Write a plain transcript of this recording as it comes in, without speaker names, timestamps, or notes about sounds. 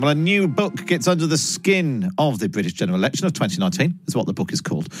Well, a new book gets under the skin of the British general election of 2019, is what the book is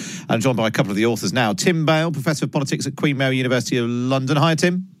called. I'm joined by a couple of the authors now. Tim Bale, Professor of Politics at Queen Mary University of London. Hi,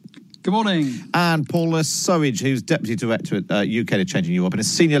 Tim. Good morning. And Paula Surridge, who's Deputy Director at UK to Changing Europe and a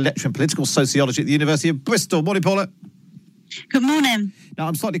Senior Lecturer in Political Sociology at the University of Bristol. Morning, Paula. Good morning. Now,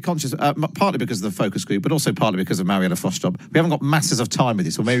 I'm slightly conscious, partly because of the focus group, but also partly because of Mariella Frostrop. We haven't got masses of time with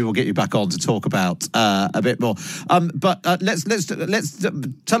you, so maybe we'll get you back on to talk about a bit more. But let's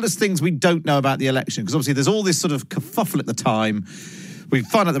tell us things we don't know about the election, because obviously there's all this sort of kerfuffle at the time. We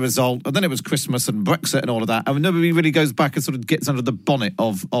find out the result, and then it was Christmas and Brexit and all of that, and nobody really goes back and sort of gets under the bonnet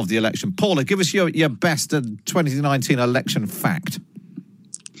of the election. Paula, give us your best 2019 election fact.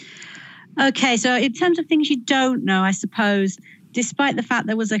 Okay, so in terms of things you don't know, I suppose, despite the fact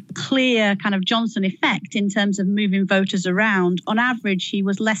there was a clear kind of Johnson effect in terms of moving voters around, on average, he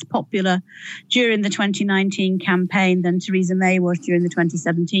was less popular during the 2019 campaign than Theresa May was during the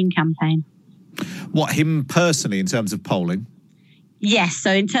 2017 campaign. What, him personally, in terms of polling? Yes.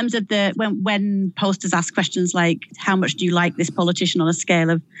 So in terms of when pollsters ask questions like, how much do you like this politician on a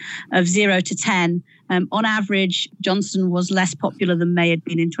scale of 0 to 10, on average, Johnson was less popular than May had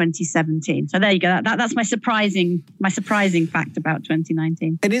been in 2017. So there you go. That's my surprising fact about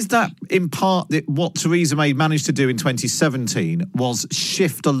 2019. And is that in part that what Theresa May managed to do in 2017 was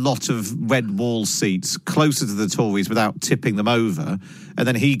shift a lot of red wall seats closer to the Tories without tipping them over, and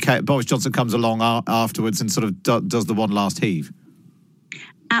then Boris Johnson comes along afterwards and sort of does the one last heave?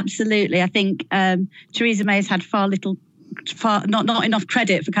 Absolutely. I think Theresa May has had not enough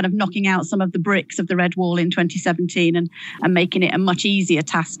credit for kind of knocking out some of the bricks of the red wall in 2017 and making it a much easier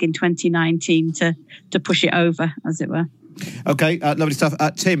task in 2019 to push it over, as it were. OK, lovely stuff.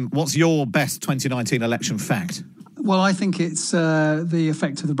 Tim, what's your best 2019 election fact? Well, I think it's the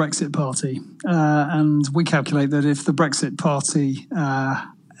effect of the Brexit Party. And we calculate that if the Brexit Party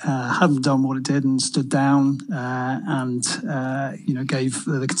hadn't done what it did and stood down and gave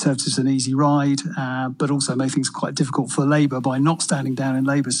the Conservatives an easy ride, but also made things quite difficult for Labour by not standing down in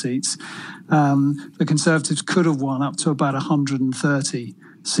Labour seats, the Conservatives could have won up to about 130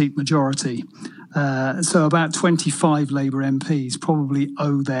 seat majority. So about 25 Labour MPs probably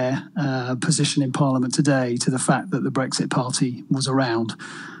owe their position in Parliament today to the fact that the Brexit Party was around.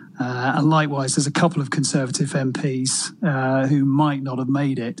 And likewise, there's a couple of Conservative MPs who might not have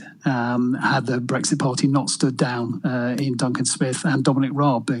made it had the Brexit Party not stood down, Ian Duncan Smith and Dominic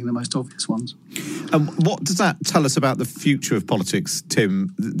Raab being the most obvious ones. What does that tell us about the future of politics,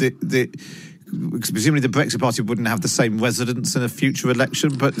 Tim? Presumably the Brexit Party wouldn't have the same resonance in a future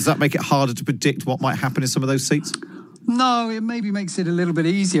election, but does that make it harder to predict what might happen in some of those seats? No, it maybe makes it a little bit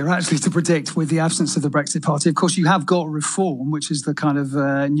easier, actually, to predict with the absence of the Brexit Party. Of course, you have got reform, which is the kind of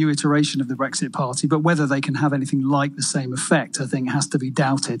new iteration of the Brexit Party, but whether they can have anything like the same effect, I think, has to be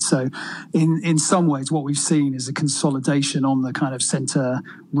doubted. So in some ways, what we've seen is a consolidation on the kind of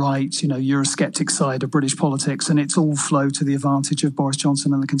centre-right, Eurosceptic side of British politics, and it's all flowed to the advantage of Boris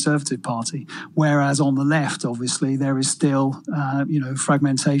Johnson and the Conservative Party. Whereas on the left, obviously, there is still,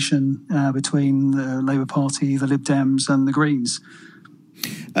 fragmentation between the Labour Party, the Lib Dems, and the Greens.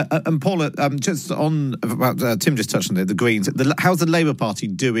 And Paula, just on about Tim just touched on the Greens. How's the Labour Party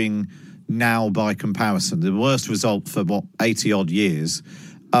doing now by comparison? The worst result for 80 odd years.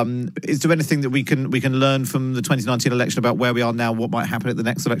 Is there anything that we can learn from the 2019 election about where we are now, what might happen at the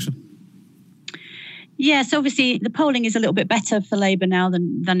next election? Yes, obviously the polling is a little bit better for Labour now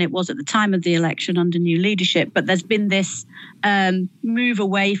than it was at the time of the election under new leadership. But there's been this move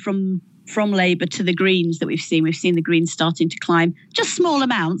away from Labour to the Greens that we've seen. We've seen the Greens starting to climb, just small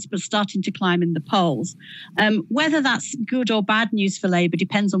amounts, but starting to climb in the polls. Whether that's good or bad news for Labour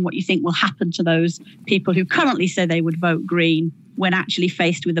depends on what you think will happen to those people who currently say they would vote Green when actually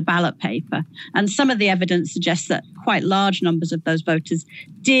faced with a ballot paper. And some of the evidence suggests that quite large numbers of those voters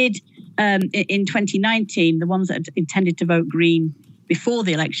did, in 2019, the ones that had intended to vote Green before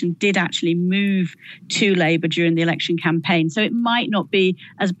the election did actually move to Labour during the election campaign. So it might not be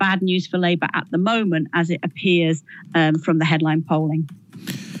as bad news for Labour at the moment as it appears from the headline polling.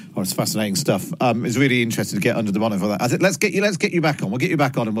 Oh, it's fascinating stuff. It's really interesting to get under the bonnet for that. I think let's get you back on. We'll get you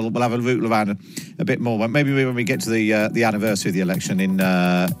back on, and we'll have a root around a bit more. Maybe when we get to the anniversary of the election in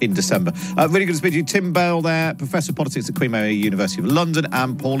December. Really good to speak to you, Tim Bale, there, Professor of Politics at Queen Mary University of London,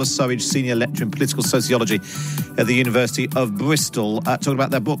 and Paula Surridge, Senior Lecturer in Political Sociology at the University of Bristol, talking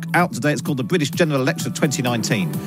about their book out today. It's called The British General Election of 2019.